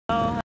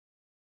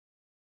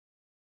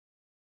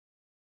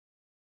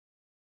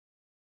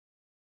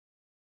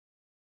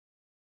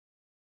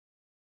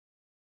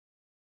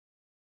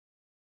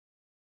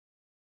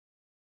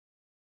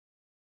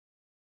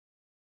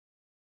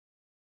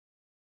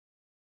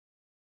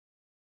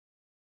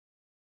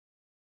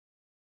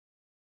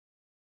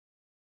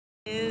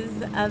Is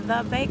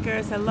the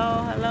Bakers.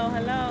 Hello, hello,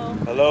 hello.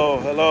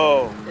 Hello,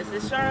 hello. This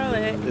is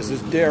Charlotte. This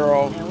is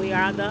Daryl. And we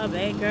are the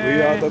Bakers.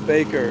 We are the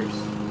Bakers.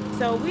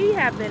 So we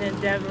have been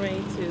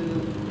endeavoring to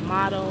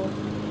model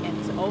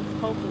and to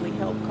hopefully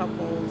help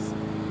couples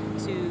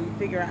to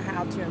figure out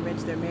how to enrich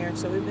their marriage.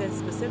 So we've been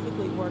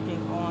specifically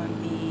working on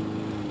the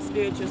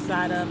spiritual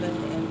side of it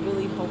and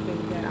really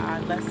hoping that our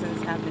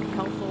lessons have been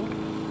helpful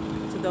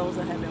to those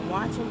that have been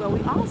watching. But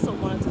we also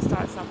wanted to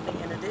start something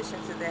in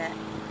addition to that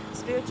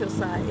spiritual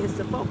side, is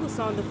to focus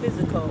on the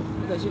physical,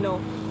 because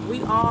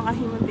we all are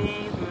human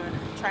beings. We're a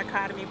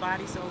trichotomy,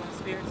 body, soul, and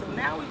spirit. So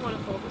now we want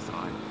to focus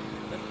on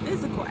the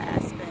physical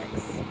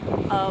aspects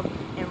of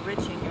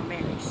enriching your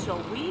marriage. So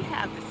we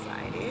have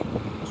decided,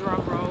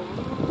 drum roll,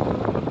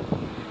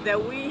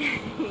 that we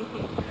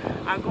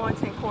are going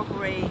to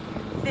incorporate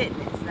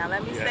fitness. Now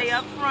let me say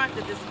up front,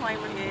 the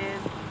disclaimer is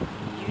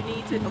you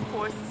need to, of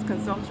course,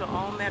 consult your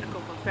own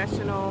medical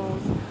professionals.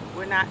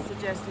 We're not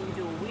suggesting you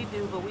do what we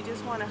do, but we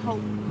just want to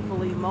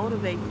hopefully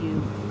motivate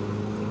you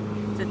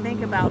to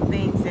think about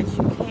things that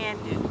you can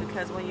do,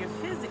 because when you're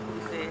physically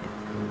fit,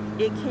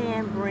 it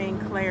can bring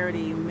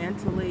clarity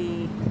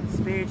mentally,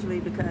 spiritually,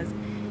 because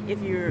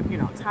if you're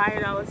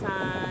tired all the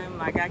time,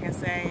 like I can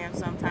say I am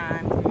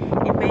sometimes,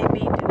 it may be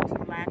due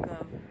to lack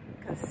of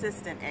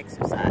consistent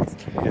exercise.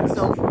 Yes.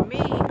 So for me,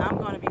 I'm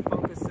going to be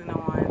focusing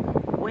on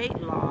weight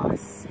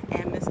loss,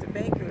 and Mr.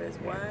 Baker is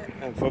what?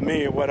 And for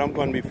me, what I'm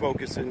going to be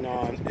focusing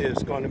on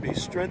is going to be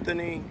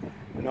strengthening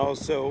and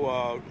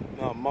also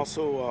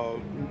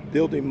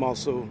building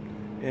muscle,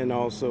 and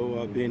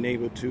also being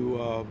able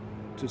to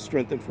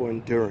strengthen for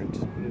endurance,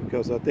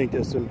 because I think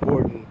that's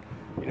important.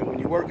 When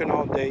you're working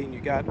all day and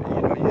you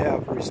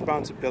have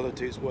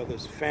responsibilities, whether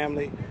it's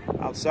family,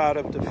 outside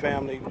of the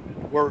family,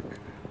 work,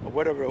 or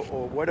whatever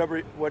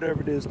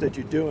it is that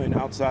you're doing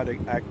outside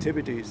of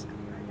activities,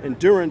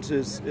 endurance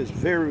is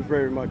very,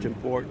 very much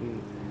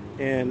important,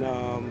 and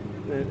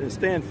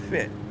staying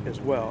fit as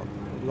well.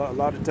 A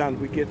lot of times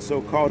we get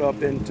so caught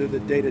up into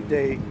the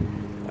day-to-day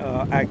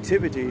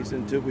activities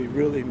until we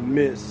really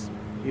miss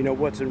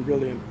what's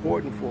really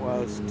important for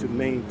us to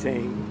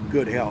maintain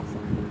good health,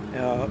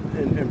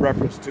 in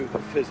reference to the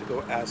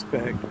physical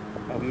aspect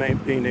of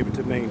being able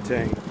to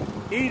maintain.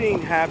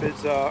 Eating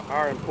habits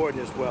are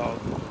important as well,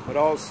 but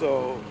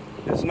also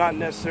it's not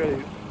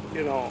necessarily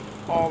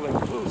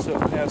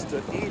all-inclusive as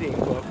to eating,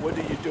 but what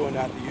are you doing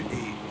after you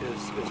eat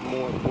is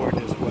more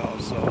important as well.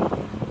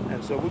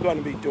 So we're going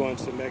to be doing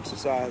some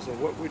exercise,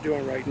 and what we're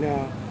doing right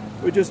now,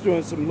 we're just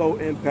doing some low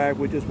impact.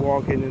 We're just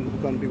walking, and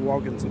we're going to be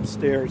walking some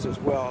stairs as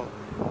well,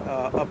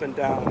 up and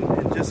down,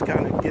 and just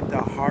kind of get the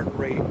heart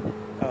rate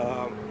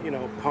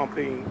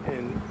pumping,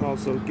 and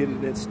also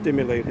getting it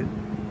stimulated,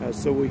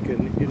 so we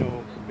can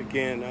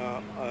begin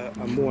a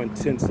more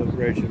intensive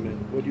regimen.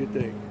 What do you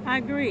think? I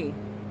agree.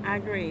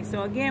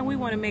 So again, we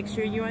want to make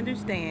sure you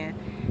understand.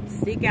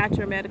 Seek out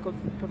your medical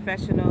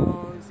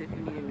professionals if you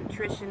need a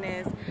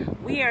nutritionist.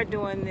 We are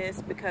doing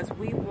this because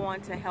we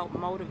want to help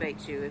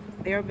motivate you. If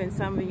there have been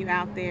some of you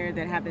out there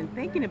that have been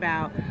thinking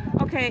about,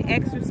 okay,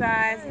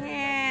 exercise,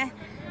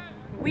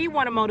 we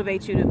want to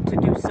motivate you to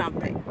do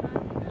something.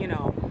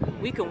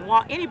 We can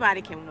walk,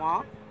 anybody can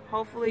walk.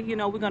 Hopefully, we're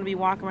going to be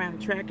walking around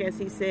the track, as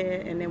he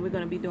said, and then we're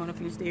going to be doing a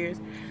few stairs.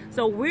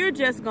 So we're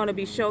just going to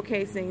be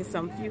showcasing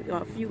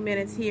a few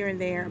minutes here and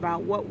there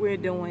about what we're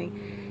doing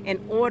in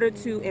order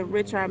to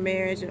enrich our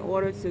marriage, in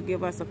order to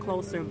give us a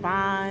closer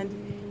bond,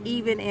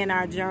 even in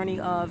our journey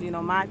of,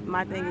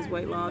 my thing is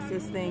weight loss,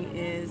 his thing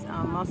is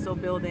muscle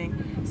building.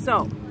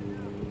 So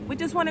we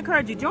just want to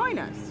encourage you, join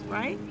us,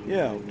 right?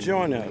 Yeah,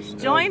 join us.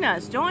 Join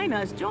us.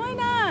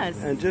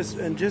 And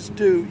just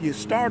you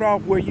start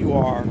off where you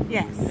are.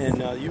 Yes.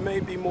 And you may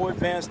be more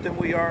advanced than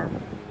we are,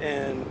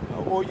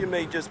 or you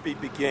may just be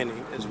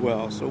beginning as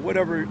well. So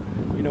whatever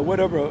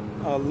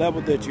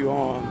level that you're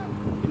on,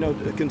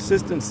 the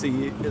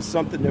consistency is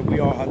something that we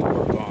all have to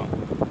work on.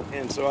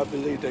 And so I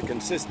believe that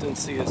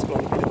consistency is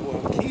going to be one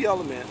of the key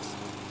elements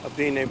of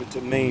being able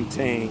to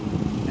maintain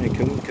and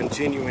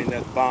continuing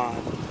that bond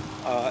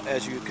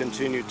as you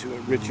continue to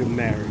enrich your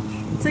marriage.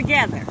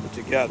 Together.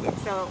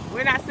 So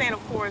we're not saying,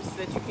 of course,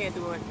 that you can't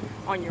do it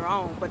on your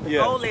own, but the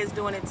goal is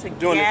doing it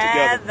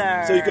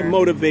together. So you can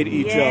motivate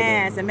each other.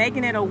 Yes, and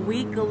making it a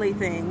weekly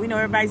thing. We know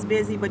everybody's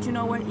busy, but you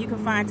know what? You can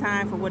find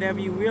time for whatever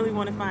you really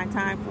want to find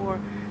time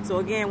for. So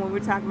again, when we're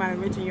talking about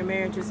enriching your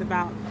marriage, it's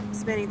about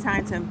spending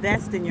time to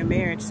invest in your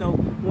marriage. So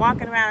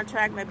walking around the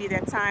track may be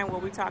that time where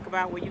we talk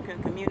about where you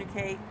can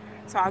communicate,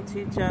 talk to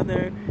each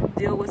other,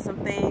 deal with some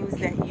things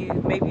that you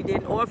maybe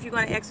didn't, or if you're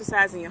going to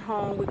exercise in your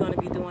home, we're going to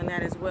be doing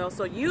that as well.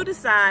 So you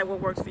decide what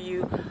works for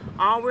you.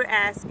 All we're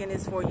asking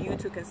is for you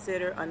to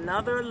consider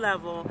another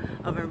level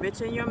of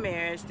enriching your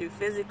marriage through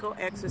physical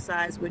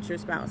exercise with your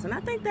spouse. And I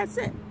think that's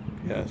it.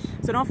 Yes.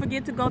 So don't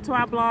forget to go to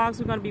our blogs.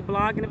 We're going to be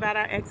blogging about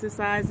our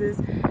exercises.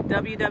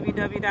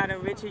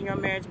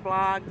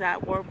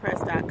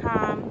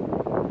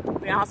 www.enrichingyourmarriageblog.wordpress.com.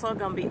 We're also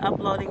going to be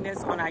uploading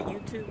this on our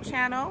YouTube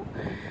channel.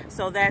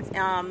 So that's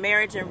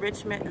Marriage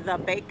Enrichment The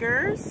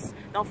Bakers.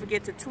 Don't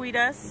forget to tweet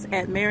us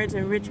at Marriage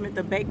Enrichment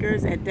The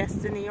Bakers at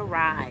Destiny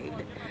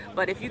Arrived.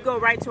 But if you go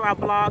right to our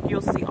blog,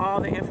 you'll see all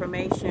the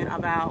information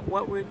about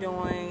what we're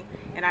doing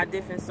and our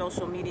different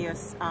social media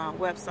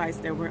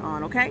websites that we're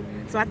on, okay?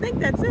 So I think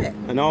that's it.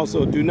 And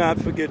also, do not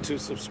forget to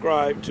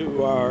subscribe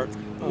to our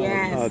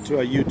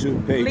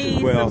YouTube page. Please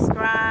as well.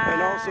 Subscribe.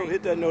 And also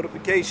hit that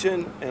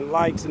notification and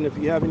likes. And if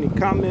you have any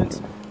comments,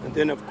 and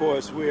then of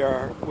course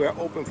we're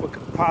open for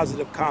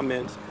positive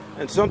comments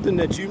and something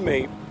that you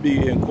may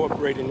be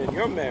incorporating in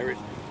your marriage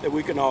that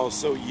we can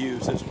also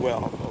use as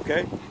well.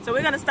 Okay. So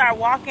we're going to start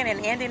walking and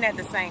ending at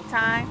the same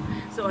time.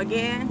 So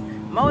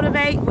again,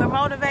 motivate.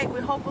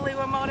 Hopefully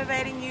we're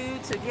motivating you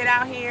to get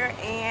out here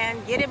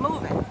and get it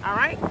moving. All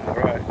right. All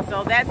right.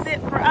 So that's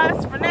it for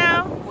us for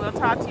now. We'll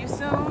talk to you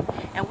soon.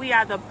 And we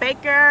are the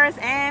Bakers,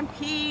 and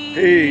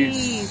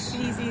peace.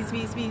 Peace.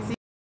 Peace.